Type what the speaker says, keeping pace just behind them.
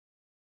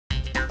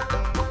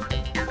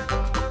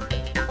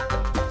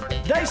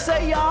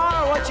say you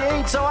are what you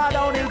eat, so I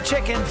don't eat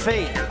chicken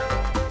feet.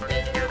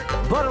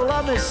 But I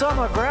love me some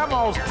of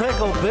Grandma's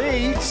pickled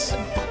beets.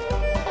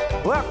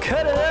 Well,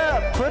 cut it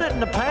up, put it in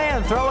the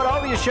pan, throw it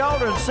over your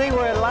shoulder and see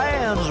where it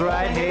lands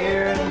right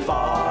here in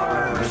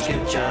Farmer's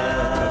Kitchen.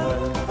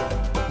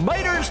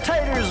 Maters,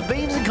 taters,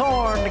 beans and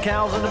corn, the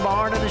cows in the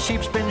barn and the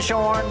sheep's been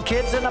shorn,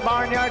 kids in the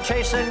barnyard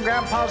chasing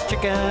Grandpa's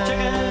chicken.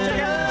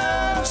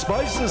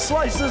 Spices,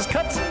 slices,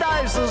 cuts and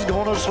dices,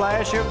 gonna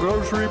slash your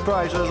grocery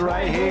prices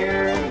right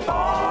here in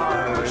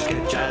Farmer's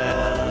Kitchen.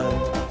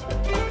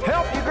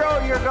 Help you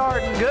grow your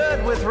garden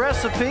good with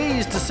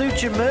recipes to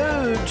suit your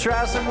mood.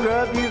 Try some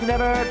grub you've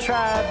never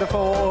tried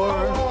before.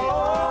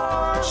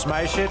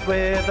 Smash it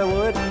with a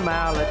wooden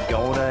mallet,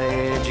 gonna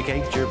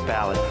educate your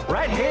palate.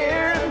 Right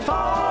here in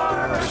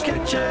Farmer's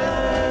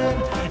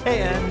Kitchen,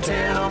 in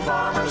Tim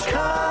Farmer's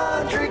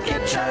Country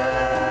Kitchen.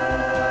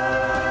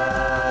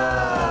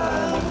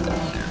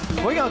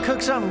 We're gonna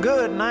cook something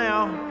good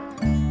now.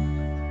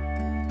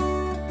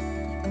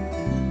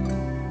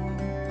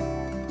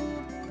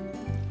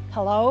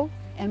 Hello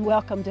and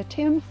welcome to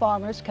Tim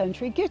Farmer's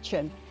Country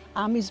Kitchen.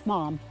 I'm his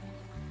mom.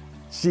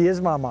 She is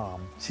my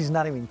mom. She's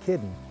not even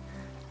kidding.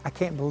 I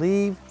can't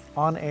believe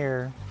on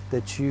air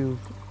that you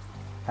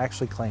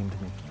actually claimed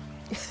me.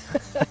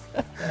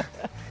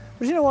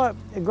 But you know what?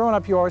 Growing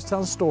up, you were always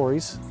telling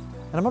stories,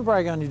 and I'm gonna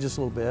brag on you just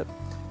a little bit.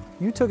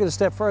 You took it a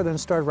step further and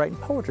started writing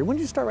poetry. When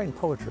did you start writing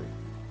poetry?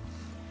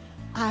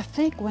 I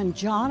think when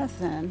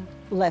Jonathan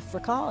left for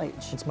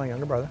college. That's my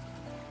younger brother.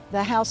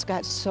 The house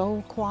got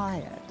so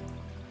quiet.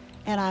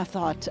 And I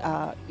thought,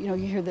 you know,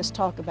 you hear this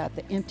talk about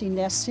the empty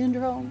nest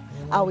syndrome.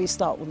 I always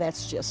thought, well,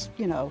 that's just,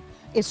 you know,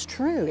 it's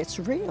true, it's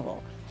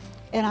real.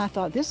 And I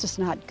thought, this is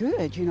not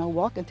good, you know,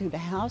 walking through the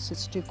house,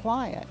 it's too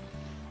quiet.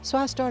 So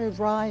I started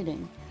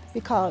writing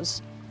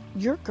because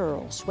your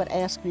girls would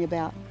ask me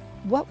about,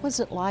 what was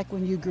it like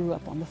when you grew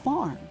up on the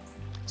farm?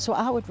 So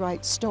I would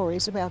write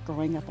stories about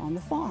growing up on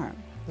the farm.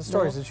 The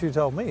stories that you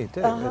told me,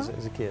 too,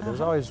 as a kid. There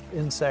was always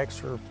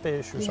insects or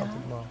fish or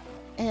something. Well,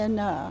 and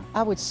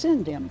I would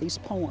send them these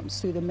poems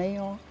through the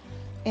mail.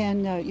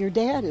 And your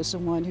dad is the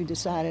one who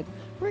decided,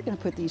 we're going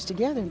to put these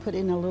together and put it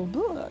in a little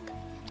book.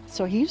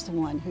 So he's the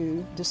one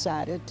who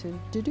decided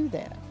to do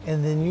that.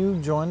 And then you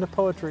joined the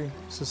Poetry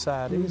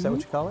Society, is that what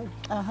you call it?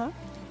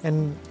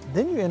 And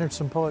then you entered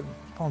some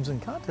poems in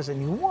contests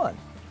and you won.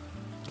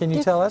 Can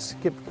you tell us,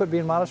 quit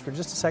being modest for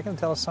just a second, and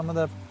tell us some of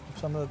the...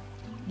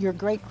 Your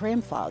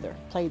great-grandfather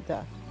played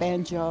the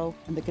banjo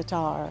and the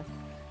guitar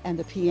and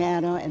the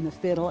piano and the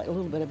fiddle, a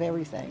little bit of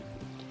everything.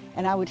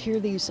 And I would hear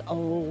these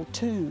old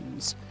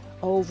tunes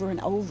over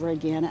and over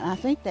again, and I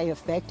think they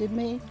affected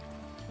me.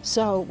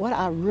 So what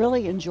I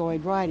really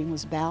enjoyed writing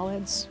was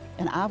ballads,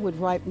 and I would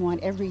write one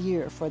every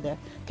year for the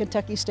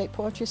Kentucky State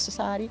Poetry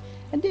Society,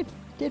 and did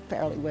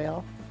fairly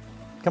well.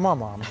 Come on,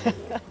 Mom.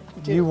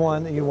 You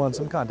won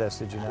some contests,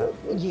 did you not?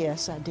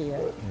 Yes, I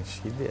did.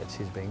 Yes, she did.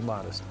 She's being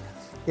modest.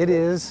 It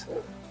is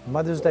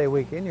Mother's Day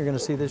weekend. You're going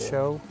to see this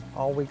show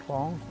all week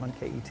long on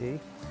KET.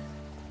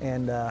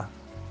 And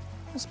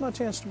it's my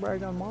chance to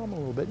brag on Mom a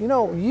little bit. You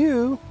know,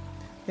 you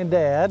and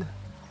Dad,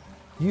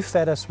 you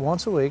fed us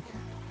once a week,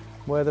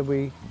 whether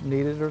we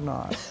need it or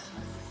not.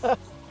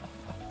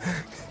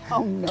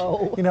 Oh,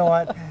 no. You know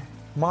what?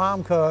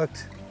 Mom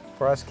cooked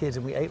for us kids,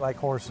 and we ate like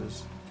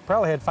horses.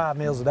 Probably had 5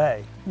 meals a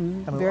day. I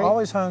mean, we're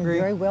always hungry.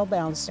 Very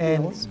well-balanced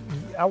meals.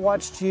 And I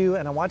watched you,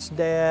 and I watched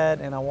Dad,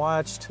 and I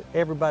watched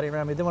everybody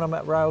around me. Then when I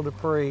met Raoul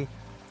Dupree,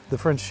 the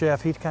French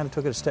chef, he kind of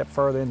took it a step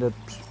further into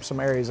some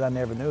areas I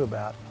never knew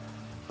about.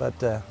 But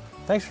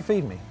thanks for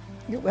feeding me.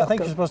 You're welcome. I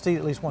think you're supposed to eat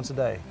at least once a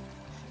day.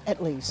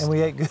 At least. And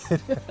we ate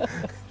good.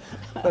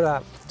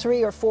 But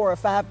 3 or 4 or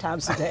 5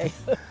 times a day.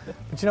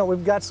 But you know,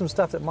 we've got some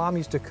stuff that Mom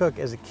used to cook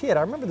as a kid.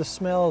 I remember the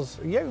smells.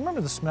 Yeah,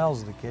 remember the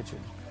smells of the kitchen.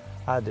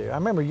 I do. I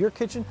remember your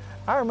kitchen.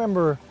 I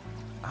remember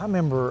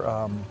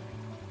Mama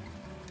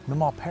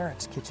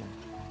Parrott's kitchen.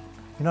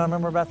 You know what I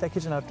remember about that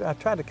kitchen? I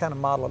tried to kind of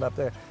model it up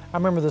there. I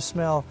remember the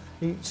smell.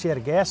 She had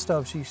a gas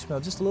stove. She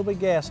smelled just a little bit of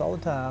gas all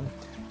the time.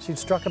 She'd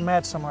struck a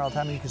match somewhere all the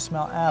time, and you could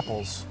smell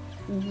apples.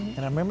 And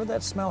I remember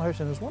that smell her, and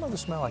there's one other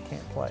smell I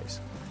can't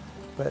place.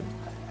 But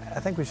I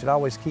think we should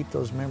always keep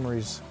those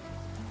memories.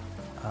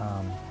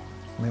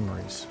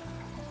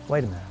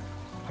 Wait a minute.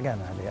 I got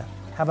an idea.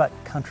 How about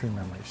country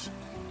memories?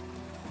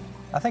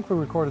 I think we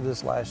recorded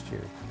this last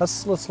year.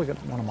 Let's look at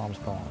one of Mom's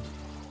poems.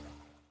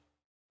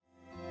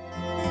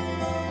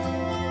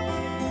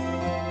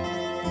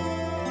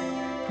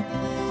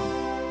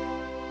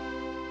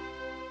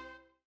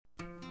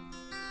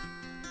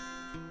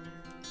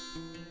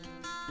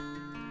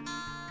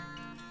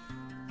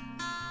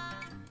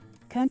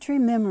 Country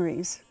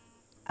memories.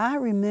 I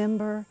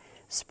remember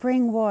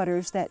spring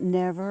waters that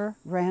never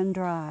ran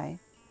dry,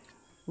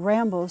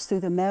 rambles through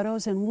the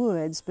meadows and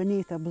woods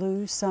beneath a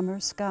blue summer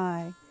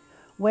sky,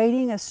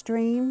 wading a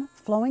stream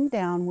flowing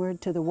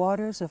downward to the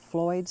waters of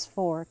Floyd's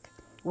Fork,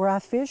 where I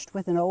fished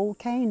with an old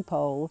cane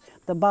pole,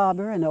 the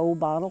bobber, and old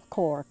bottle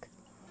cork.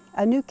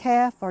 A new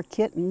calf or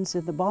kittens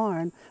in the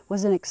barn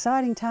was an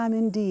exciting time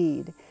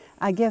indeed.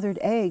 I gathered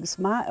eggs,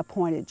 my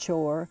appointed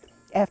chore,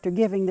 after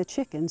giving the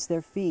chickens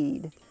their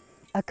feed.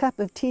 A cup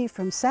of tea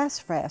from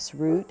sassafras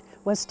root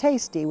was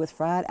tasty with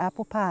fried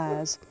apple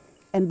pies,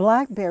 and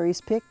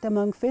blackberries picked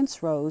among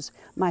fence rows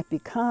might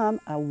become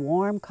a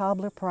warm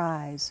cobbler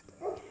prize.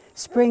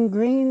 Spring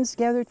greens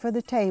gathered for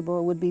the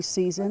table would be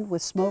seasoned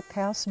with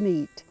smokehouse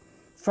meat.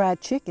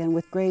 Fried chicken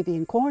with gravy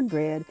and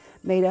cornbread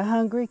made a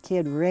hungry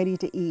kid ready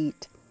to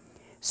eat.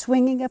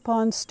 Swinging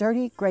upon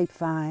sturdy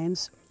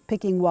grapevines,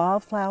 picking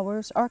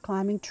wildflowers or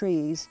climbing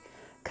trees,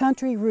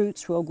 country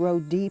roots will grow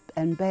deep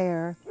and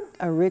bear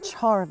a rich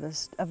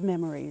harvest of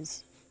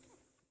memories.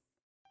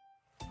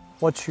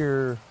 What's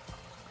your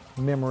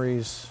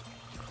memories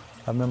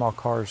of Mama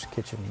Carr's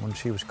kitchen when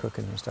she was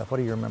cooking and stuff? What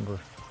do you remember?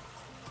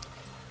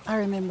 I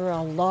remember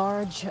a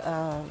large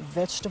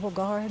vegetable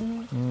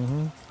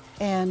garden,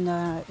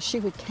 and she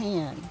would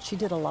can. She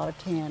did a lot of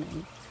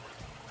canning,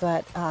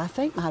 but I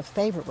think my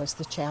favorite was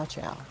the Chow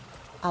Chow.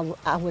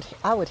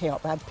 I would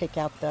help. I'd pick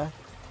out the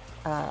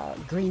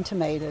green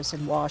tomatoes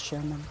and wash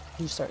them and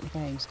do certain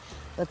things,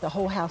 but the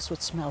whole house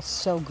would smell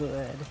so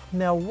good.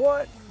 Now,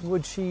 what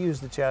would she use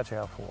the Chow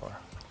Chow for?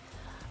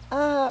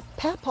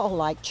 Papa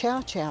liked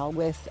Chow Chow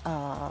with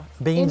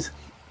Beans?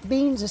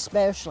 Beans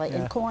especially, Yeah.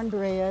 and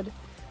cornbread.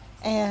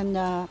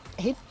 And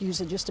he'd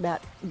use it just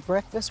about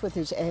breakfast with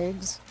his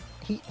eggs.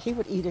 He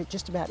would eat it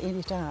just about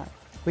any time.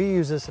 We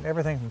use this in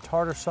everything from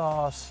tartar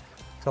sauce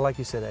to, like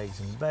you said,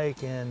 eggs and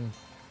bacon,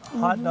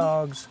 hot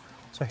dogs.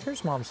 So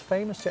here's Mom's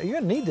famous chow.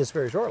 You're gonna need this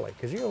very shortly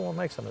because you're gonna want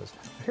to make some of this.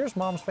 Here's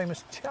Mom's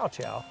famous Chow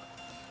Chow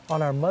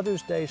on our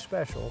Mother's Day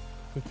special.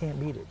 You can't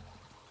beat it.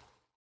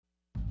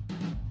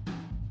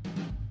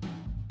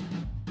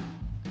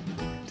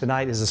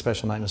 Tonight is a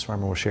special night. Miss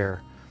Farmer will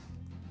share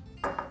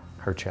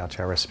her Chow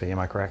Chow recipe. Am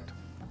I correct?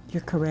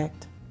 You're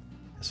correct.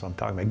 That's what I'm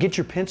talking about. Get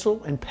your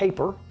pencil and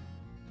paper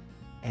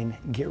and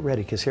get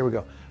ready, because here we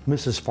go.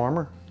 Mrs.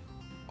 Farmer,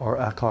 or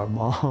I call her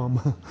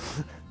Mom.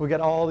 We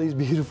got all these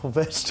beautiful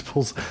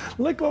vegetables.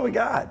 Look what we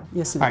got.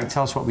 Yes, it All right, is.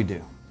 tell us what we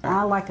do.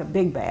 I like a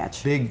big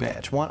batch. Big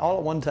batch, all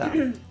at one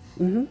time.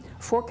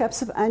 4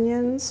 cups of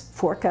onions,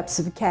 4 cups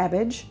of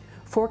cabbage,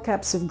 4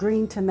 cups of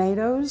green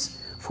tomatoes,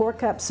 4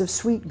 cups of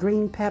sweet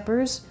green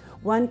peppers,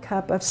 1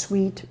 cup of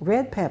sweet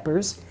red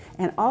peppers,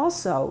 and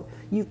also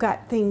you've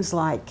got things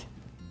like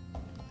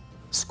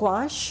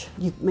squash,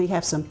 you may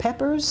have some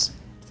peppers.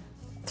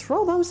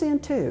 Throw those in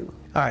too.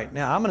 All right,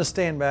 now I'm gonna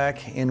stand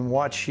back and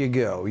watch you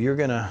go. You're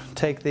gonna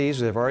take these,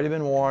 they've already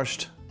been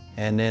washed,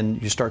 and then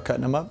you start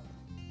cutting them up.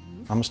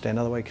 I'm gonna stand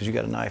the other way because you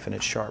got a knife and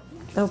it's sharp.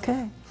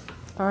 Okay.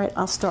 All right,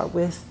 I'll start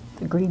with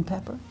the green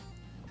pepper.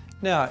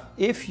 Now,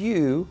 if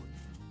you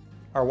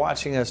are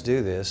watching us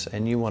do this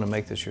and you want to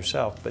make this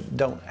yourself but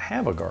don't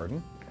have a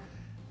garden,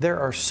 there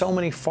are so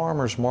many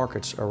farmers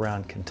markets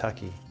around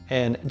Kentucky.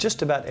 And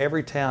just about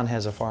every town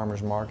has a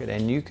farmers market,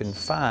 and you can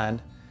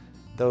find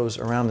those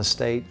around the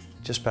state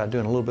just by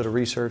doing a little bit of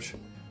research,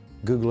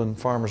 Googling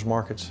farmers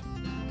markets.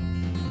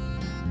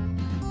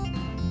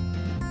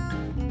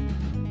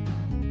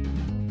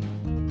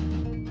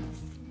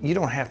 You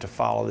don't have to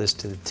follow this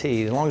to the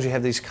T. As long as you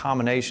have these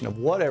combination of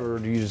whatever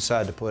you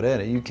decide to put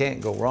in it, you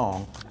can't go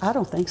wrong. I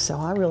don't think so.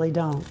 I really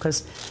don't,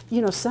 because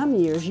you know some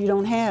years you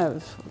don't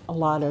have a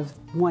lot of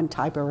one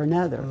type or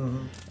another,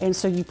 and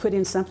so you put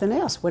in something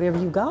else. Whatever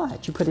you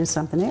got, you put in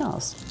something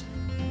else.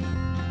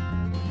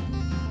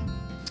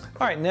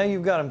 All right, now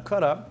you've got them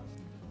cut up.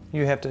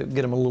 You have to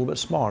get them a little bit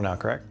smaller now,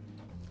 correct?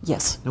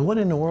 Yes, Now, what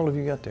in the world have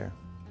you got there?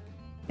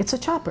 it's a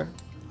chopper.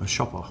 A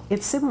chopper.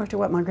 It's similar to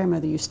what my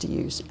grandmother used to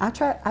use.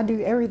 I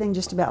do everything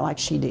just about like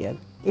she did.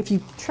 If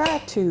you try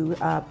to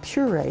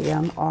puree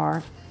them,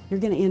 or you're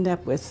going to end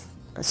up with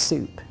a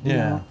soup. You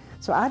Yeah. know?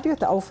 So I do it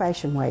the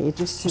old-fashioned way. It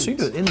just suits. So you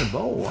do it in the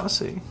bowl, I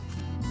see.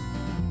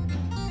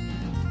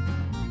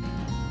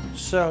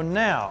 So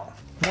now,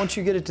 once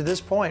you get it to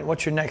this point,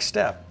 what's your next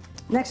step?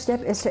 Next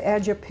step is to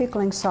add your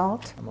pickling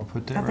salt. I'm gonna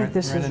put that I think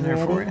this is in there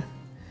for ready.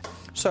 you.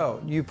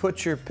 So you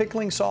put your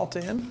pickling salt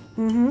in.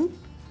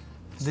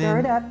 Stir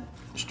it up.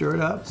 Stir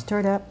it up. Stir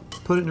it up.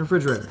 Put it in the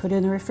refrigerator. Put it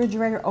in the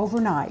refrigerator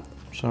overnight.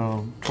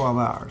 So 12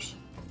 hours.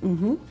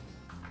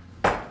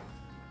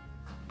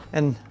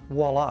 And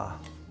voila.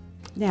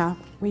 Now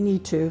we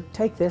need to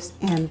take this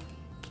and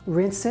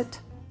rinse it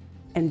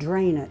and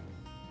drain it.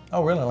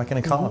 Oh, really? Like in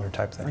a colander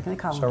type thing? Like in a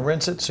So colander.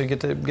 rinse it so you get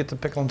the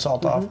pickle and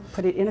salt off.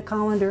 Put it in a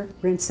colander,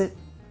 rinse it,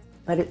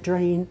 let it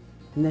drain,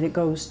 and then it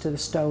goes to the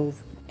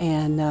stove.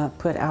 And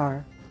put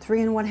our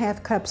 3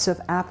 1/2 cups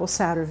of apple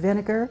cider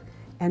vinegar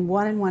and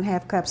 1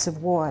 1/2 cups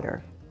of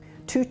water,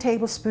 2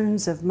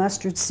 tablespoons of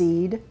mustard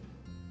seed,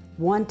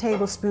 1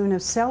 tablespoon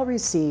of celery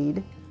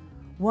seed,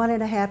 1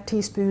 1/2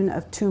 teaspoon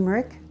of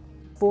turmeric,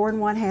 4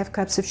 1/2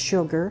 cups of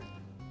sugar.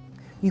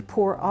 You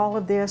pour all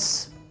of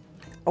this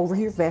over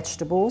your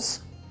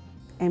vegetables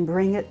and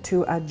bring it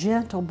to a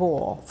gentle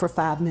boil for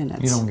 5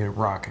 minutes. You don't get it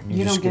rocking.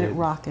 You just don't get it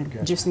rocking.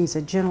 Gotcha. It just needs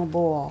a gentle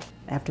boil.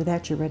 After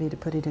that, you're ready to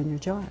put it in your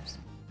jars.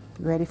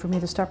 You ready for me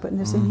to start putting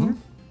this in here?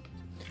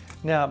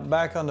 Now,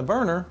 back on the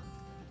burner,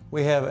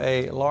 we have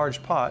a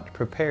large pot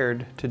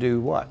prepared to do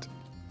what?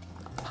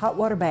 Hot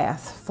water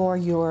bath for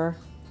your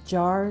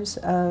jars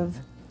of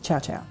Chow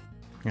Chow.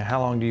 And how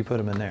long do you put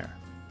them in there?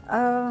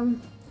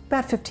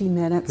 About 15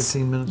 minutes.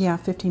 15 minutes? Yeah,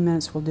 15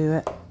 minutes will do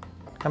it.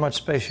 How much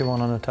space you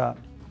want on the top?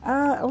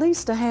 At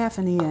least a half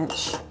an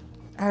inch.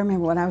 I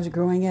remember when I was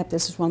growing up,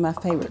 this is one of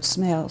my favorite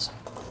smells.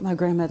 My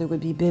grandmother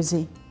would be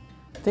busy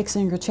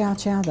fixing her chow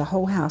chow, the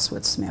whole house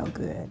would smell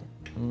good.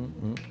 So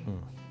you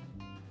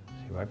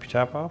wipe your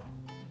top off?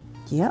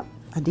 Yep,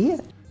 I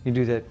did. You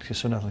do that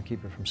so nothing will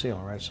keep it from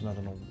sealing, right? So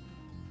nothing will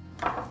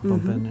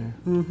bump in there?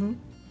 Mm-hmm.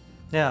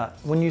 Now,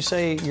 when you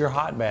say your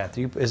hot bath,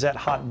 is that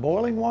hot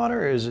boiling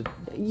water or is it?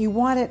 You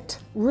want it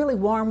really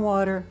warm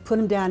water, put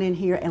them down in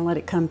here and let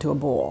it come to a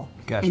boil.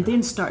 Gotcha. And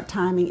then start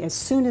timing as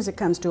soon as it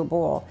comes to a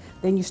boil.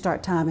 Then you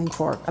start timing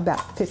for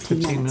about 15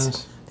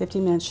 minutes.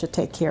 15 minutes should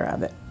take care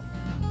of it.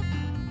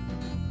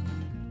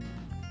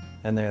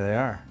 And there they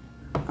are.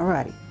 All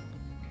righty.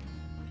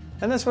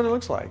 And that's what it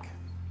looks like.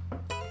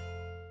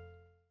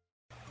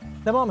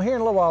 Now, Mom, here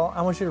in a little while,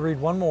 I want you to read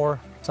one more,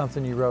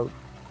 something you wrote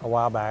a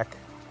while back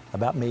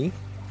about me.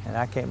 And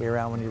I can't be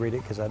around when you read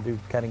it because I do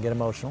kind of get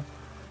emotional.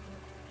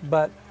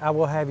 But I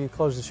will have you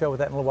close the show with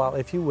that in a little while,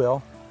 if you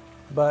will.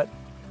 But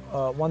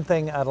one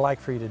thing I'd like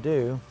for you to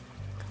do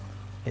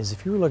is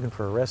if you were looking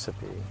for a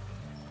recipe,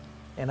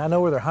 and I know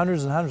where there are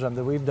hundreds and hundreds of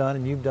them that we've done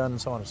and you've done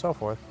and so on and so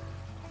forth,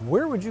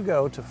 where would you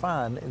go to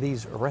find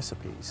these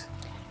recipes?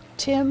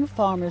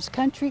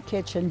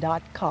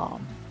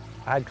 TimFarmersCountryKitchen.com.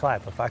 I'd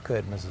clap if I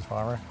could, Mrs.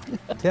 Farmer.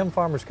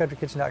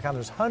 TimFarmersCountryKitchen.com.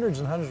 There's hundreds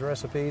and hundreds of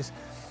recipes,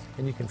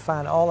 and you can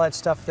find all that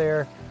stuff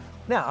there.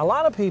 Now, a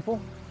lot of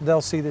people,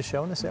 they'll see this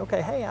show and they say,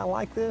 okay, hey, I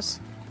like this,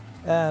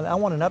 and I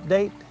want an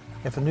update.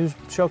 If a new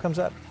show comes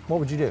up,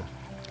 what would you do?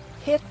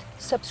 Hit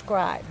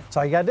subscribe. That's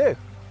all you got to do.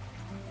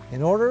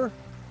 In order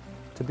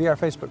to be our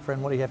Facebook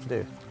friend, what do you have to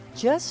do?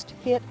 Just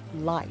hit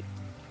like.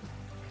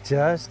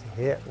 Just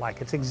hit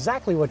like. It's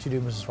exactly what you do,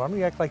 Mrs. Farmer.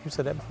 You act like you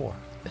said that before.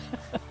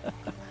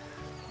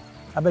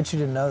 I bet you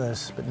didn't know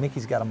this, but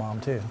Nicki's got a mom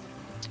too.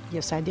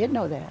 Yes, I did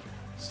know that.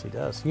 She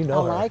does. You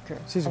know her. I like her.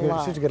 She's a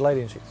good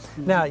lady, isn't she?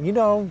 Mm-hmm. Now, you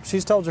know,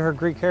 she's told you her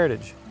Greek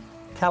heritage.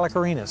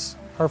 Callicarinus.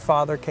 Her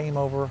father came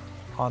over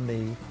on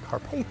the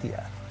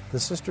Carpathia, the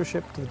sister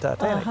ship to the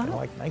Titanic, in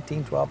like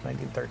 1912,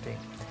 1913.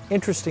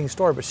 Interesting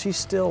story, but she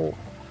still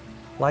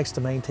likes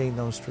to maintain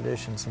those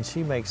traditions, and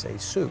she makes a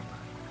soup,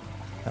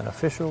 an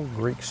official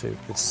Greek soup.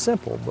 It's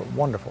simple but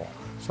wonderful.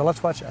 So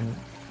let's watch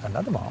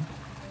another mom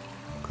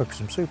cook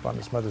some soup on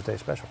this Mother's Day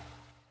special.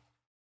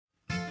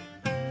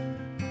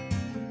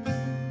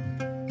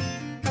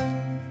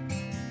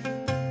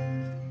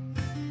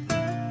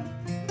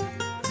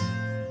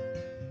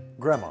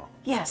 Grandma.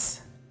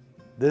 Yes.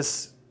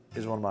 This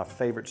is one of my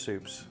favorite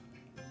soups.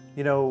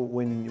 You know,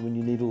 when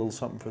you need a little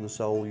something for the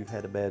soul, you've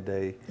had a bad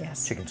day.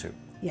 Yes. Chicken soup.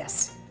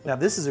 Yes. Now,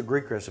 this is a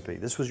Greek recipe.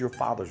 This was your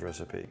father's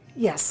recipe.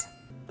 Yes.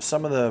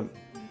 Some of the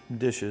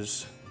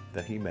dishes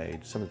that he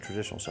made, some of the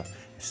traditional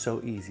stuff, is so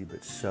easy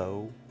but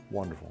so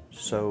wonderful.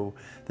 So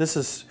this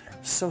is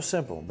so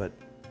simple, but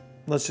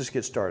let's just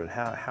get started.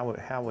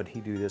 How would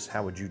he do this?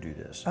 How would you do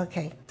this?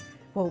 Okay.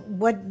 Well,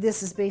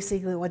 this is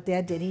basically what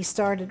Dad did. He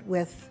started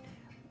with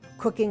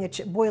cooking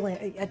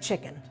boiling a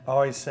chicken.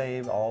 Always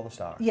save all the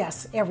stock.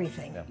 Yes,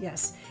 everything. Yeah.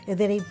 Yes. And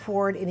then he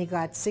poured, and he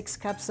got 6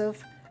 cups of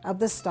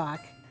the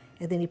stock,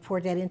 and then he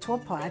poured that into a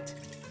pot.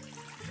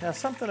 Now,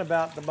 something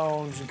about the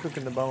bones and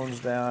cooking the bones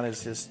down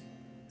is just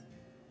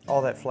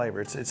all that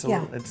flavor. It's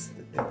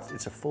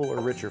a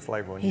fuller, richer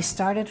flavor. He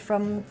started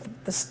from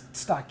the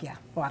stock,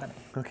 bottom.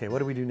 Okay, what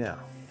do we do now?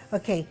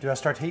 Okay. Do I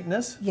start heating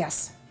this?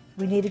 Yes.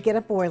 We need to get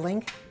it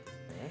boiling,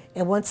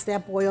 and once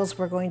that boils,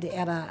 we're going to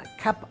add a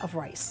cup of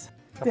rice.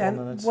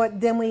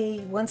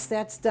 Once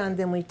that's done,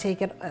 then we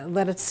take it,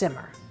 let it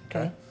simmer.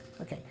 Okay.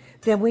 Okay.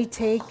 Then we're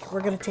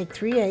going to take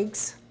 3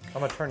 eggs.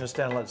 I'm gonna turn this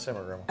down and let it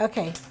simmer, Grandma.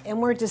 Okay, and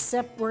we're going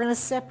to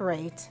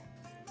separate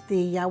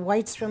the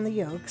whites from the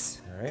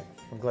yolks. All right.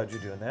 I'm glad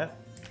you're doing that.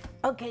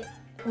 Okay.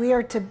 We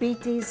are to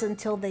beat these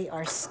until they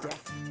are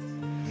stiff.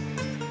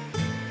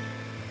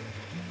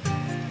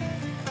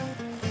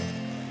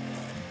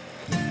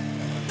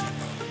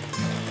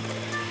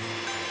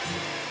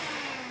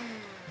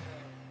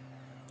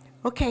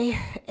 Okay,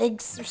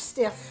 eggs are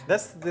stiff.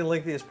 That's the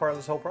lengthiest part of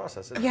this whole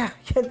process, isn't it?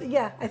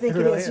 Yeah, I think It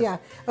really is. yeah.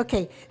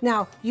 Okay,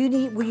 now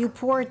will you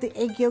pour the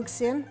egg yolks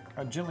in?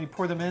 I gently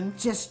pour them in.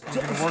 Just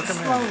work them in.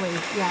 slowly,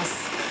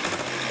 yes.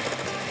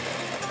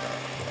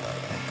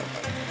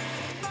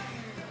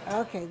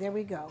 Okay, there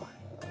we go.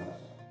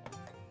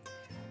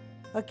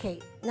 Okay,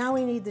 now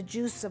we need the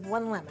juice of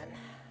 1 lemon.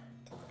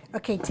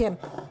 Okay, Tim,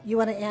 you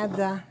want to add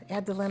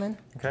the lemon?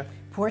 Okay.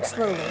 Pour it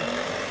slowly,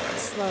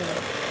 slowly.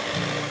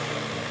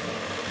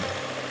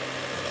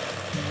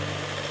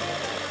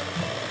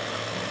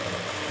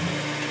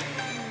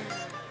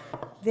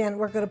 Then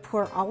we're going to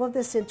pour all of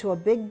this into a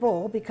big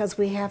bowl because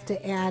we have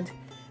to add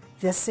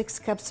the 6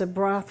 cups of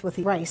broth with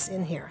the rice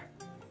in here.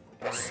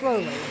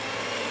 Slowly,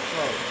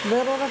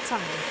 little at a time.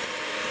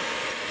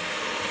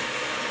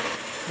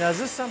 Now, is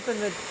this something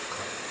that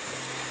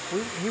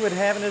he would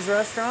have in his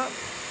restaurant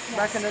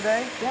back in the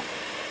day? Yep.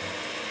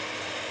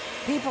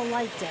 People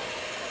liked it.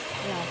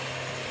 Yeah.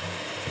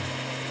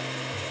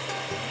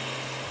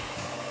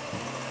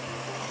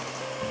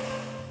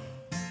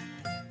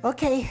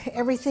 Okay,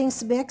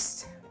 everything's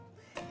mixed,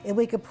 and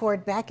we could pour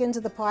it back into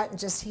the pot and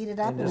just heat it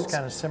up. And just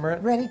kind of simmer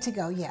it? Ready to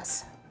go,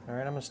 yes. All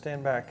right, I'm gonna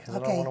stand back because I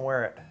Okay. don't want to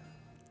wear it.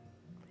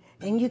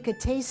 And you could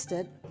taste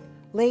it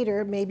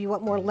later, maybe you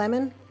want more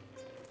lemon.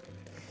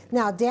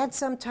 Now, Dad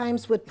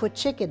sometimes would put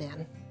chicken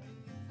in.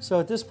 So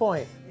at this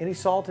point, any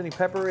salt, any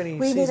pepper, any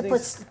We need to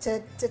put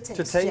seasonings? to taste.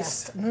 To taste?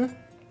 Yes. Mhm.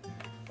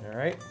 All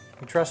right,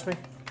 you trust me?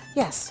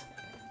 Yes.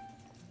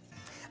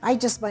 I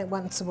just might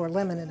want some more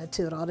lemon in it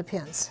too, it all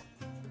depends.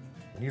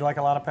 You like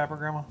a lot of pepper,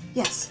 Grandma?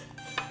 Yes.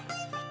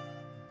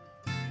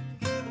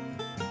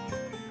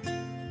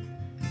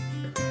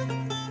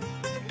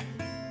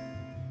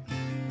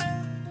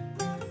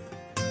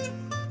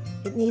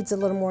 It needs a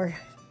little more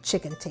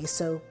chicken taste,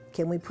 so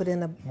can we put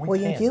in a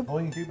bouillon cube?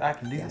 Bouillon cube, I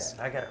can do Yes.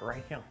 that. I got it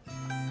right here.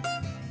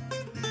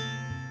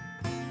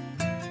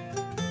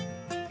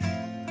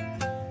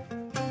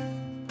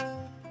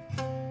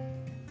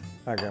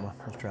 All right, Grandma,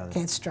 let's try this. Okay,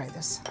 let's try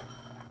this.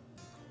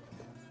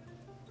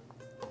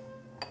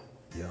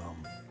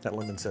 Yum. That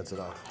lemon sets it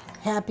off.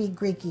 Happy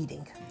Greek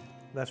eating.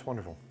 That's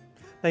wonderful.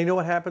 Now, you know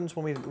what happens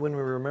when we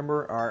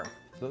remember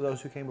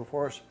those who came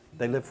before us?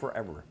 They live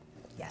forever.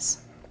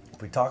 Yes.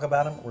 If we talk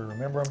about them, we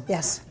remember them.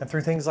 Yes. And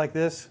through things like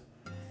this,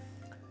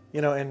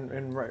 you know,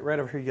 and right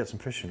over here you got some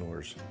fishing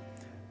lures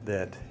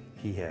that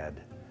he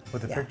had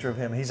with a Yeah. picture of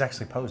him. He's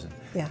actually posing.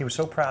 Yeah. He was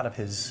so proud of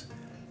his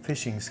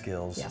fishing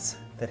skills Yes.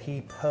 that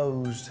he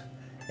posed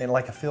in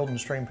like a field and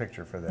stream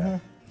picture for that.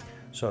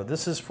 So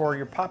this is for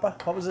your papa.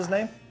 What was his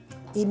name?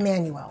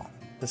 Emmanuel.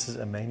 This is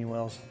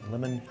Emmanuel's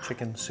lemon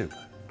chicken soup.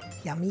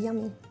 Yummy,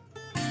 yummy.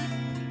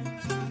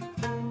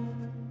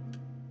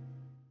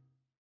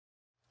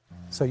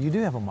 So you do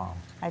have a mom,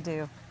 I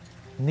do.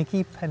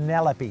 Nicki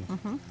Penelope.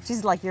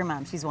 She's like your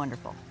mom. She's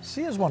wonderful.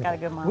 She is wonderful.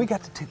 Got a good mom. We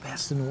got the two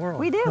best in the world.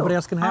 We do. Nobody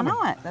else can have I them.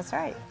 know it. That's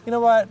right. You know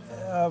what?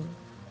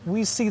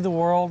 We see the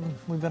world.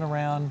 We've been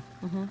around.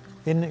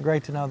 Isn't it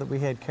great to know that we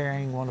had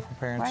caring, wonderful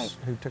parents Right.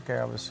 who took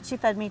care of us? She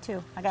fed me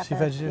too. I got She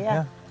fed. fed you?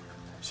 Yeah.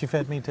 She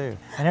fed me too.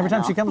 And every I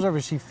time she know. comes over,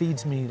 she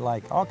feeds me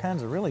like all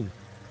kinds of really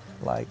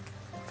like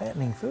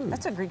fattening food.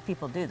 That's what Greek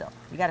people do, though.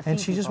 You got to feed And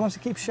she just people. wants to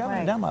keep shoving it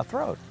Right. down my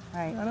throat.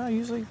 Right. And I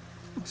usually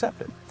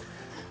accept it.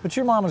 But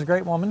your mom was a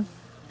great woman.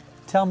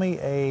 Tell me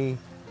a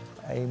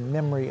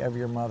memory of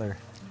your mother,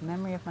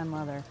 Memory of my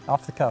mother.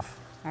 off the cuff.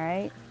 All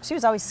right. She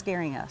was always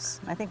scaring us.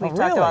 I think we've Oh,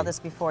 talked really? about this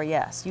before.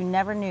 Yes. You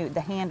never knew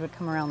the hand would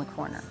come around the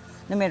corner,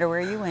 no matter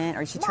where you went,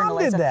 or she turned the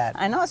Mom lights did up. that.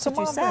 I know. That's So what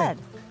you Mom said.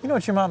 did. You know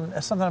what your mom,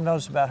 something I've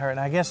noticed about her, and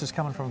I guess it's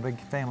coming from a big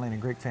family and a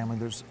Greek family,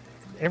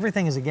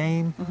 everything is a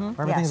game,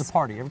 or everything is Yes. a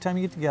party. Every time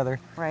you get together.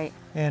 Right.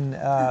 And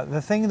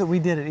the thing that we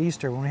did at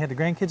Easter, when we had the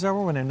grandkids over,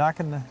 when they're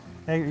knocking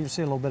the, you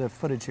see a little bit of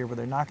footage here where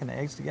they're knocking the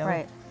eggs together.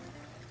 Right.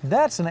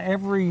 That's in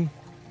every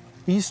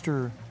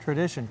Easter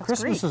tradition. That's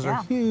Christmases Greek, are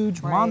yeah.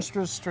 huge, Right.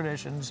 monstrous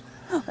traditions.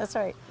 That's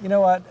right. You know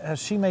what?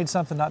 She made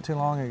something not too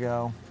long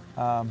ago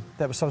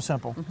that was so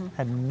simple,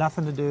 had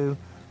nothing to do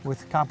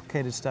with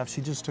complicated stuff.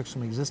 She just took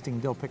some existing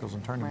dill pickles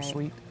and turned them Right.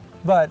 sweet.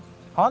 But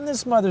on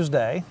this Mother's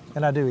Day,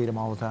 and I do eat them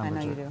all the time. I know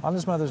Richard, you do. On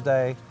this Mother's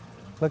Day,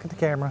 look at the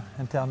camera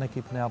and tell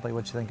Nicki Penelope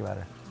what you think about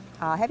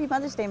her. Happy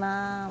Mother's Day,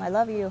 Mom. I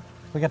love you.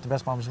 We got the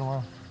best moms in the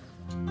world.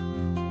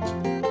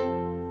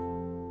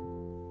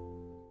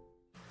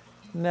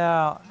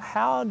 Now,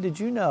 how did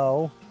you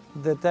know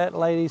that that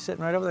lady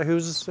sitting right over there,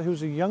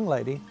 who's a young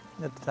lady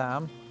at the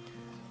time,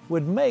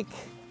 would make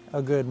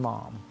a good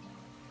mom?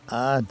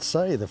 I'd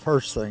say the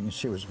first thing,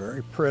 she was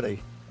very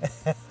pretty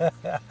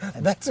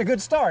That's a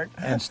good start.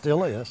 and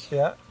still is.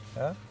 Yeah,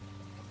 yeah,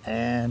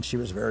 And she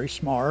was very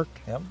smart.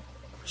 yep.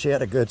 She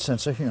had a good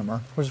sense of humor.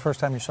 When was the first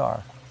time you saw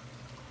her?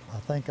 I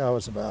think I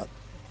was about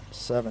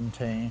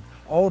 17.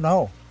 Oh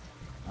no,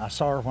 I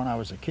saw her when I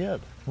was a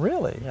kid.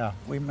 Really? Yeah,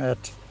 we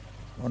met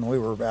when we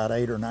were about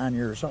 8 or 9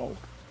 years old.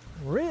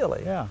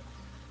 Really? Yeah.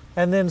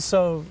 And then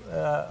so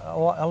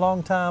a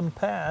long time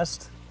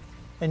passed,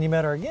 and you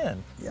met her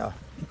again. Yeah.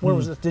 Where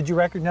was it? Did you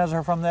recognize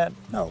her from that?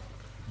 No,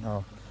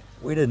 no.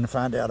 We didn't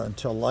find out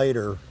until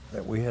later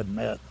that we had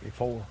met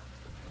before.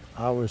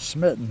 I was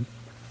smitten,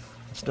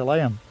 still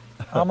am.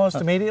 Almost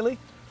immediately?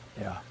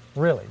 Yeah.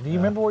 Really? Do you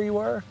remember where you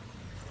were?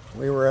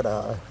 We were at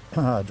a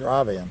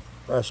drive-in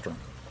restaurant,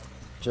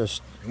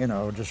 just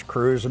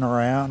cruising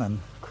around, and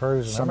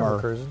Cruising. I some of remember our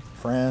cruising.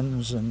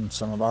 friends and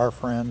some of our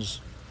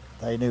friends,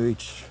 they knew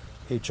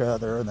each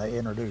other, and they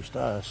introduced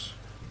us.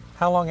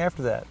 How long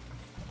after that?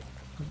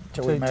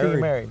 Till Till you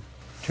married?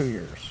 2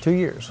 years. 2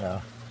 years.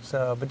 Yeah.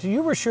 So, but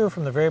you were sure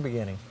from the very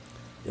beginning.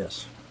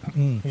 Yes.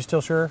 You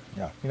still sure?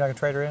 Yeah. You're not gonna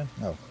trade her in?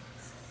 No.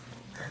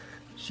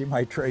 She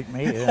might trade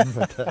me in,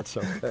 but that's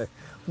okay.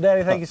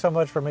 Daddy, thank you so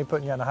much for me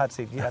putting you on the hot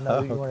seat. I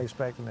know you weren't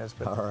expecting this,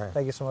 but All right.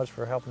 thank you so much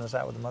for helping us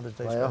out with the Mother's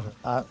Day Well,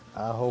 special.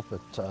 I hope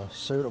it's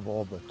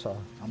suitable, but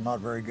I'm not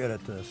very good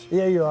at this.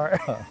 Yeah, you are.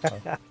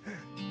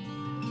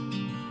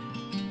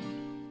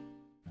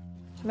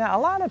 Now,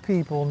 a lot of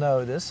people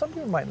know this. Some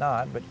people might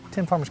not, but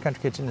 10 Farmers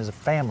Country Kitchen is a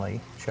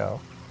family show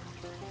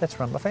that's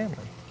run by family.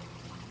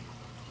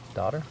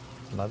 Daughter,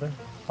 mother,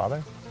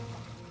 father.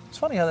 It's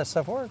funny how that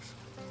stuff works.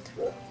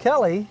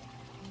 Kelly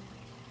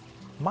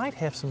might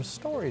have some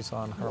stories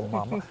on her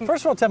mama.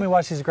 First of all, tell me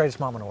why she's the greatest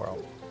mom in the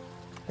world.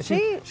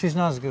 She's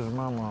not as good as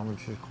my mom, but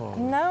she's close.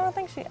 No, I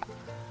think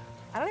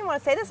I don't even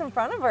want to say this in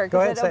front of her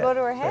because it'll go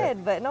to her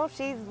head, but no,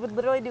 she would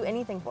literally do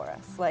anything for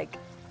us. Like,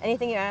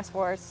 anything you ask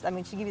for us, I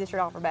mean, she'd give you the shirt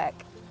off her back,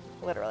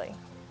 literally.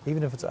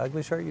 Even if it's an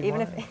ugly shirt you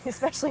want?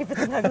 Especially if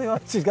it's an ugly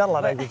one. She's got a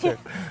lot of ugly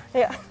shirts.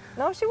 Yeah.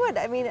 No, she would.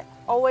 I mean,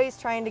 always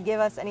trying to give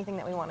us anything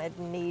that we wanted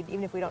and need,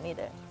 even if we don't need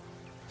it.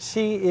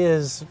 She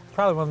is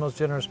probably one of the most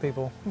generous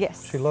people.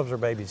 Yes. She loves her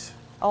babies.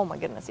 Oh my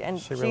goodness, yeah. And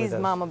She really she's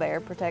does. Mama Bear,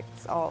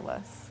 protects all of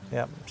us.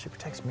 Yeah, she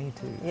protects me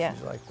too. Yeah.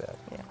 She's like that.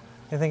 Yeah.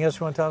 Anything else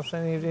you want to tell us?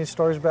 Any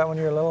stories about when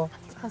you were little?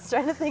 I was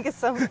trying to think of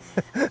some,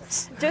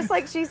 just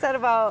like she said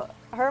about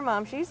her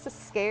mom, she used to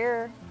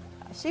scare,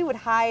 she would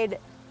hide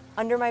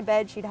under my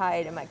bed, she'd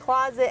hide in my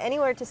closet,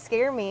 anywhere to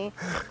scare me.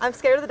 I'm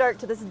scared of the dark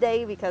to this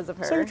day because of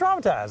her. So you're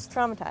traumatized.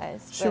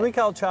 Traumatized. Should we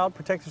call Child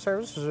Protective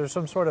Services? Is there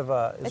some sort of,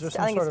 I think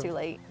it's too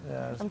late.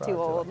 Yeah, I'm too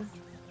old.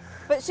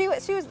 But she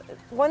was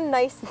one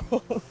nice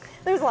thing.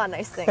 There was a lot of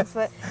nice things,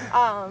 but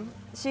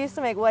she used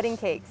to make wedding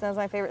cakes. That was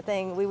my favorite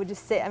thing. We would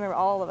just sit, I remember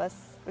all of us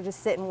would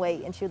just sit and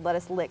wait, and she would let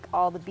us lick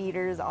all the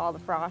beaters, all the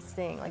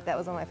frosting. Like, that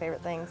was one of my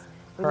favorite things.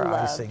 Her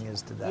icing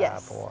is to die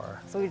for.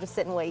 So we would just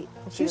sit and wait.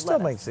 And she still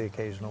makes the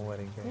occasional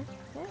wedding cake.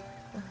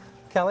 Yeah.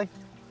 Kelly,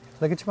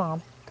 look at your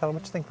mom. Tell her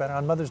what you think about her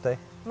on Mother's Day.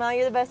 Mom,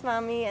 you're the best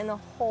mommy in the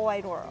whole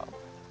wide world.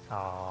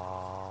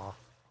 Aww.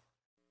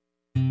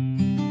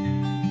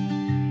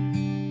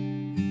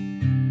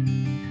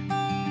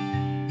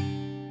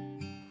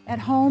 At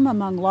home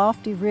among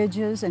lofty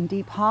ridges and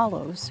deep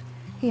hollows,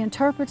 he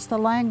interprets the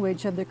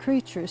language of the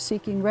creatures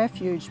seeking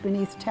refuge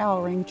beneath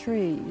towering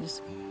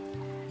trees.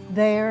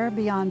 There,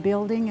 beyond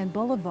building and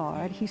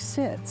boulevard, he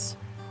sits,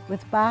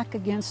 with back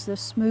against the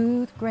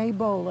smooth gray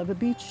bole of a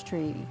beech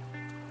tree.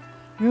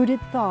 Rooted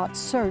thoughts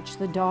search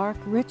the dark,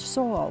 rich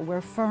soil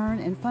where fern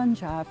and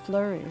fungi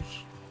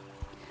flourish.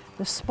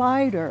 The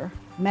spider,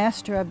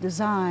 master of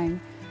design,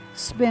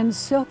 spins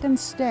silken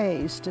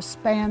stays to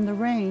span the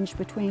range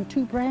between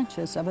two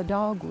branches of a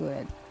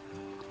dogwood.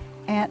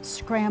 Ants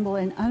scramble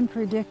in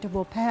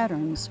unpredictable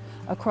patterns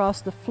across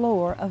the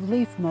floor of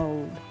leaf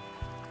mold.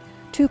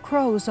 Two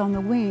crows on the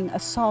wing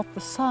assault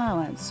the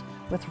silence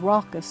with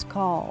raucous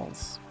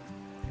calls.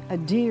 A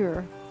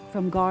deer,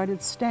 from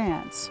guarded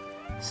stance,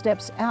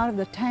 steps out of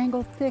the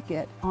tangled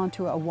thicket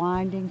onto a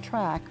winding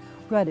track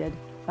rutted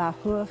by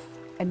hoof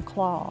and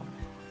claw.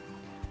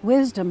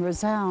 Wisdom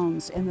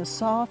resounds in the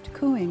soft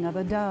cooing of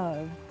a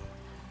dove.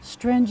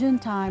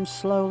 Stringent time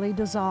slowly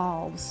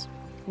dissolves,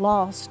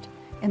 lost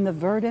in the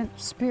verdant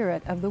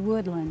spirit of the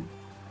woodland.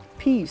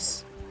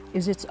 Peace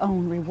is its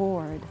own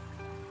reward.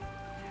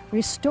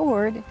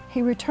 Restored,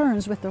 he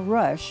returns with a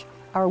rush,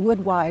 our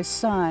woodwise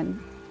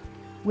son.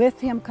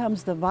 With him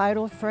comes the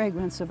vital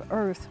fragrance of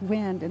earth,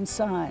 wind, and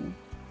sun.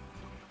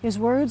 His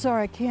words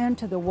are akin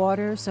to the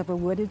waters of a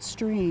wooded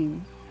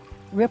stream,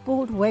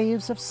 rippled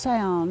waves of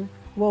sound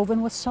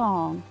woven with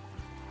song,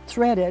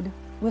 threaded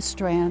with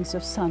strands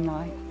of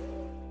sunlight.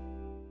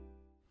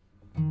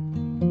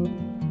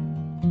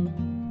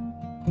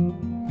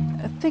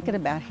 Thinking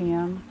about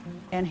him,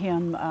 and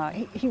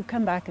he would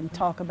come back and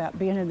talk about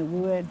being in the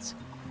woods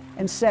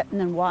and sitting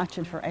and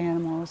watching for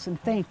animals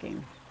and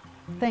thinking,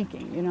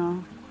 you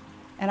know.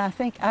 And I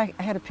think I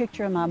had a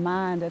picture in my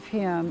mind of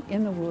him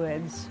in the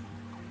woods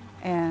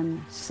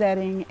and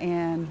sitting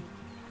and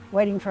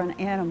waiting for an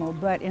animal,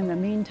 but in the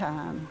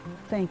meantime,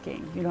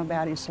 thinking, you know,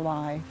 about his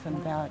life and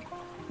about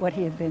what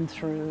he had been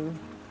through.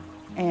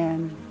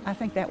 And I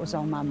think that was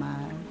on my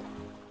mind.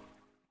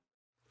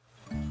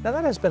 Now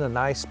that has been a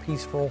nice,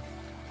 peaceful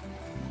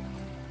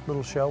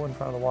little show in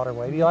front of the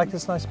waterway. Do you like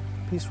this nice,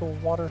 peaceful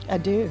water I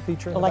do.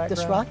 feature in I the like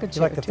this background? rocket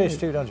You like chair, the fish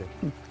too. too, don't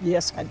you?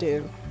 Yes, I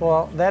do.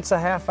 Well, that's a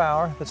half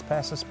hour that's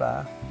passed us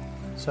by.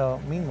 So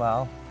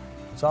meanwhile,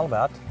 it's all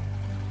about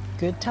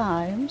Good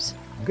times,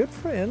 good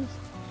friends.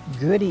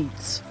 good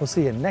eats. We'll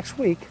see you next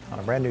week on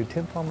a brand new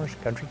Tim Farmer's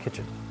Country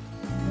Kitchen.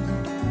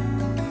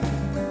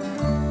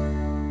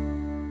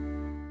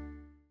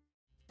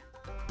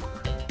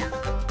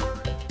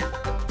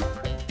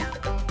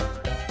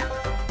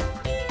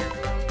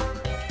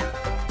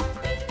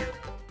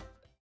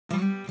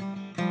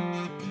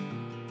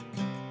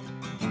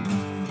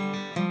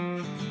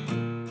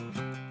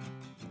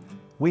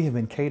 We have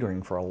been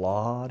catering for a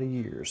lot of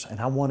years,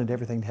 and I wanted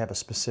everything to have a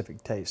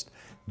specific taste.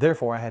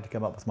 Therefore, I had to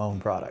come up with my own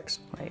products.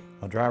 Right.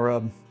 A dry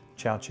rub,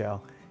 Chow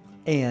Chow,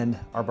 and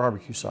our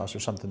barbecue sauce are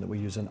something that we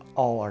use in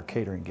all our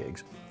catering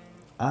gigs.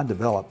 I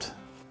developed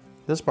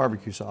this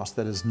barbecue sauce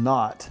that is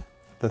not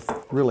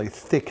the really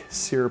thick,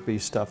 syrupy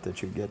stuff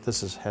that you get.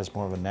 This has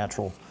more of a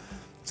natural,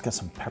 it's got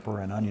some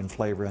pepper and onion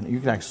flavor in it. You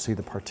can actually see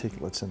the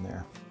particulates in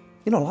there.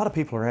 You know, a lot of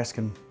people are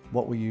asking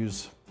what we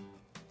use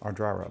our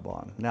dry rub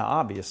on. Now,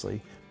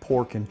 obviously,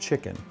 pork and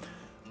chicken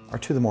are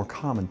two of the more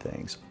common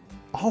things.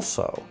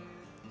 Also,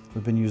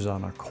 we've been using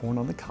on our corn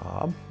on the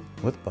cob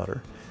with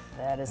butter.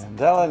 That is. I'm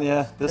telling you,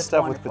 this That's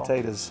stuff wonderful. with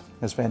potatoes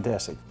is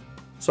fantastic.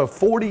 So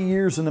 40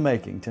 years in the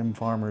making, Tim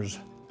Farmer's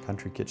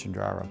Country Kitchen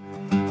Dry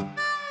Rub.